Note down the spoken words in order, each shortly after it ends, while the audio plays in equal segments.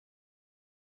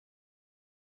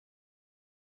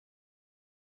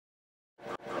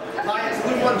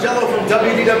Jello from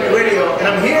WDW Radio, and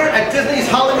I'm here at Disney's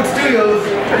Hollywood Studios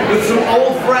with some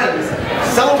old friends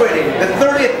celebrating the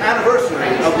 30th anniversary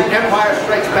of The Empire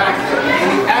Strikes Back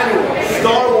in the annual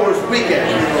Star Wars weekend.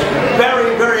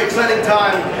 Very, very exciting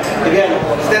time. Again,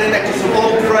 standing next to some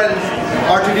old friends,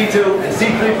 R2-D2 and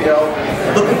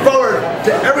C-3PO. Looking forward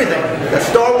to everything that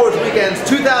Star Wars Weekends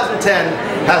 2010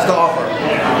 has to offer.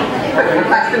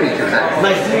 Nice to meet you, sir.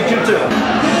 Nice to meet you too.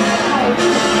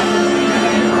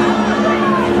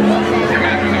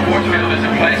 Force field is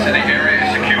in place and the area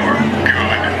is secure.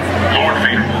 Good. Lord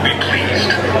Vader will be pleased.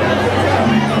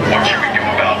 What should we do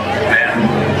about them?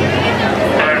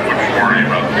 I wouldn't worry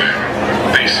about them.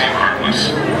 They seem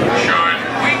harmless. Should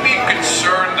we be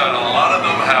concerned that a lot of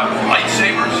them have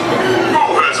lightsabers?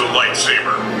 Who has a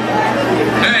lightsaber?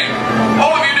 Hey,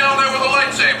 all of you down there with a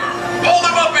lightsaber, hold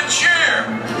him up and cheer!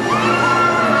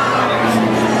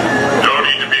 No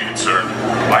need to be concerned.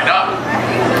 Why not?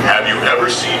 Have you ever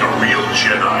seen a real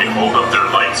Jedi hold up their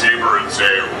lightsaber and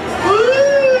say, "Woo"?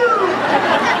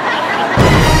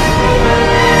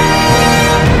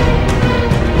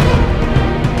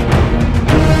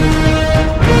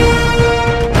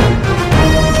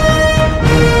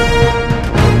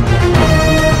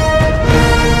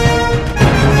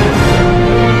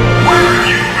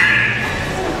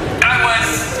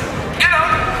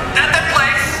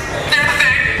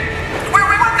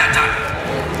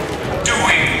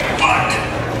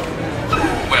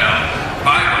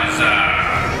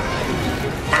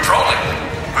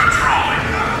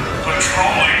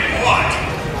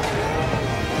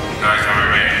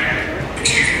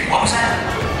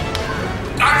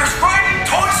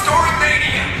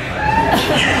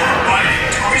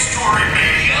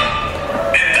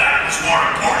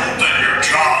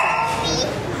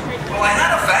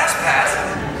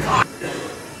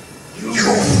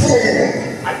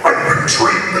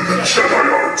 Trained in the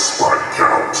Jedi arts by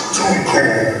Count Dooku.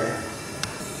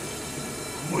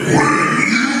 When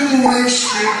you wish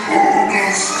upon a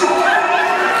star,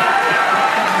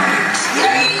 it's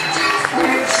no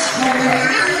difference from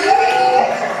where you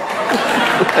are.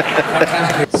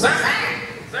 Sir!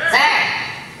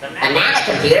 The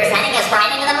nanocomputer's heading us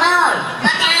right into the moon!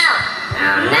 Look out!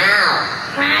 Oh no!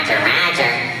 Roger,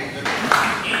 roger.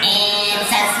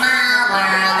 It's a small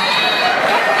world.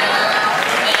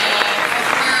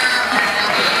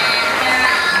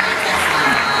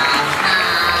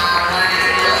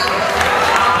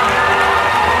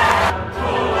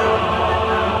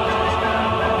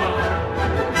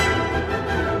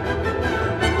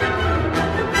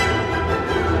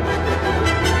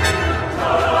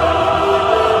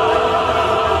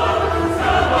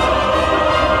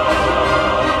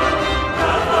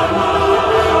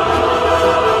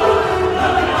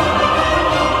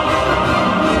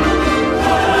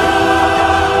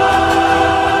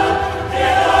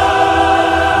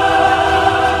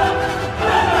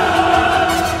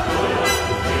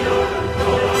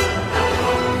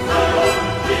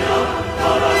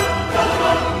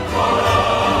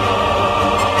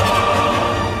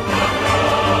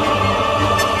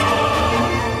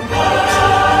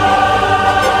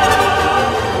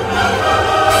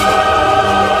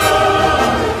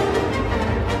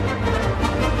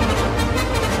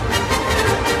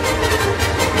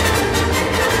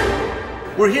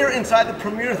 We're here inside the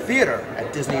Premiere Theater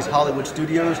at Disney's Hollywood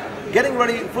Studios, getting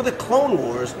ready for the Clone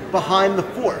Wars Behind the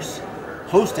Force.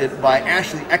 Hosted by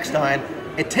Ashley Eckstein,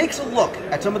 it takes a look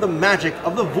at some of the magic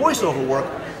of the voiceover work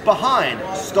behind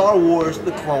Star Wars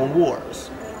The Clone Wars.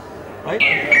 Right?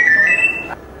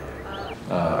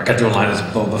 I got to do a line as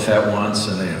Boba Fett once,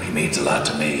 and he means a lot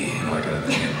to me, you know, like a,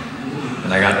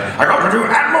 and I got to do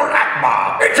Admiral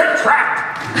Akbar. It's a trap.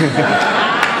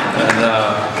 And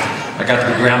I got to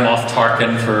be Grand Moff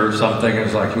Tarkin for something. It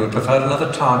was like, you would prefer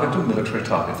another target to a military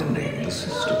target than nameless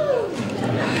system.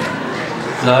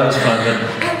 No, it was fun.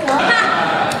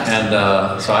 And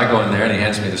so I go in there, and he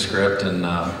hands me the script, and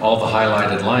all the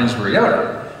highlighted lines were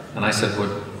Yoda. And I said,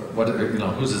 what, you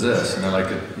know, whose is this? And they're like,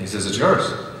 he says, it's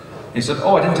yours. He said,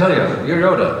 oh, I didn't tell you, you're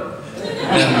Yoda.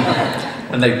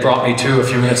 And they brought me to a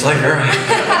few minutes later.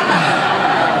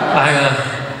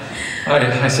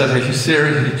 I said, are you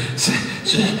serious?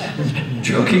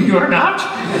 Joking, you are not?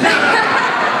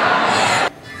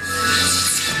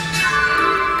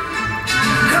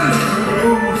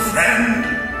 Hello, friend.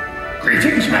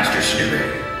 Greetings, Master Snoopy.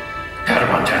 Howdy,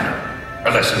 Montana.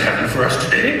 A lesson have you for us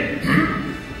today?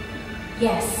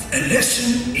 Yes. A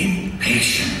lesson in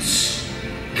patience.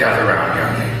 Gather round,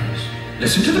 younglings.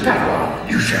 Listen to the Padawan.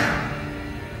 You shall.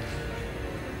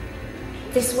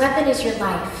 This weapon is your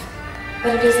life,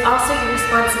 but it is also your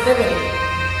responsibility.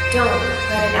 Don't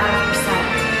let it out of your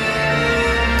sight.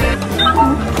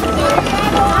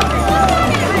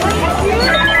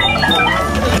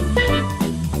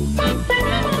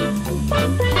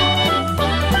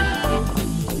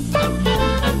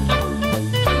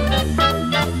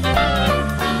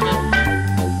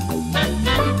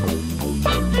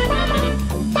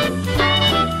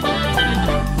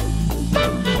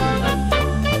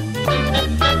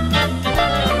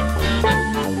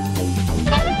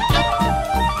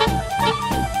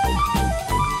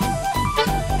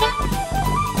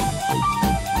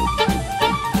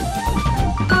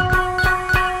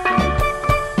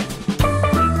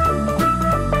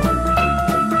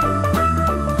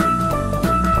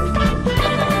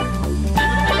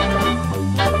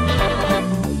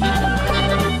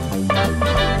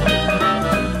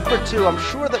 I'm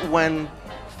sure that when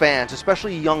fans,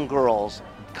 especially young girls,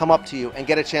 come up to you and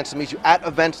get a chance to meet you at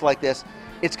events like this,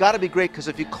 it's got to be great, because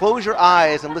if you close your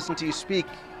eyes and listen to you speak,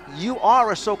 you are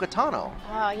Ahsoka Tano.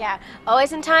 Oh, yeah.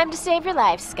 Always in time to save your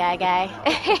life, Sky Guy.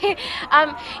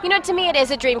 You know, to me it is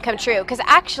a dream come true, because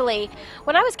actually,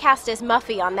 when I was cast as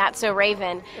Muffy on That's So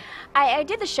Raven, I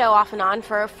did the show off and on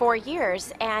for 4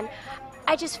 years, and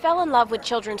I just fell in love with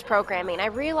children's programming. I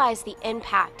realized the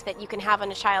impact that you can have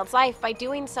on a child's life by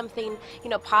doing something, you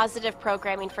know, positive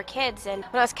programming for kids. And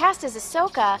when I was cast as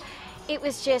Ahsoka, it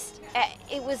was just,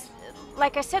 it was,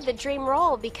 like I said, the dream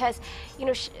role, because, you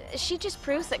know, she just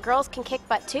proves that girls can kick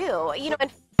butt too, you know.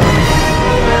 And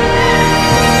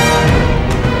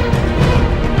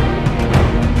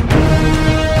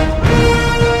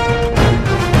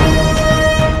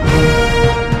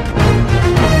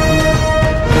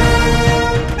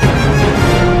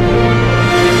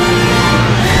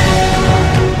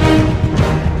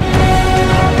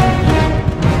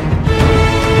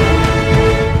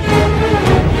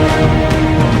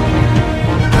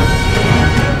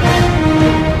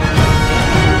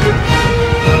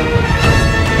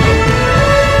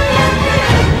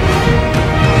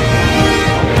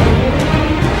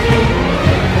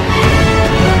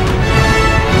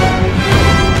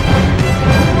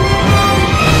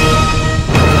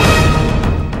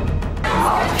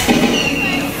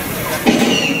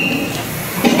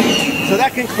So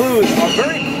that concludes our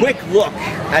very quick look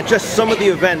at just some of the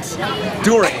events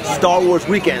during Star Wars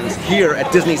weekends here at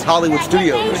Disney's Hollywood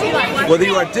Studios. Whether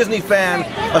you are a Disney fan,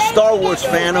 a Star Wars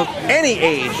fan of any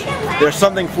age, there's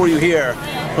something for you here.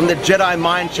 From the Jedi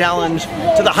Mind Challenge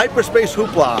to the hyperspace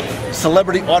hoopla,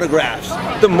 celebrity autographs,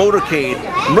 the motorcade,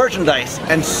 merchandise,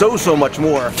 and so much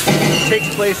more. It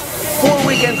takes place 4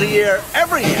 weekends a year,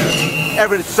 every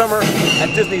summer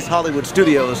at Disney's Hollywood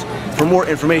Studios. For more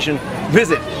information,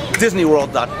 visit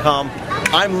DisneyWorld.com.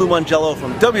 I'm Lou Mangello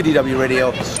from WDW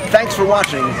Radio. Thanks for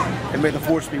watching, and may the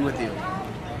Force be with you.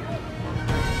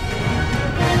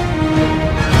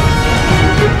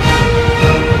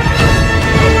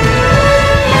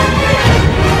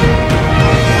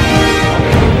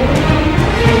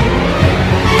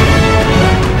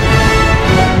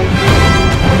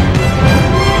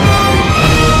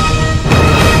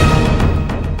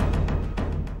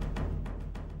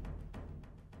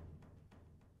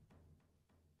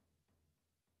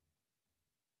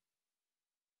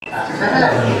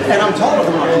 And I'm taller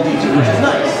than R2-D2, which is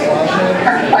nice.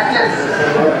 Like this.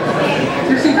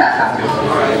 You see that?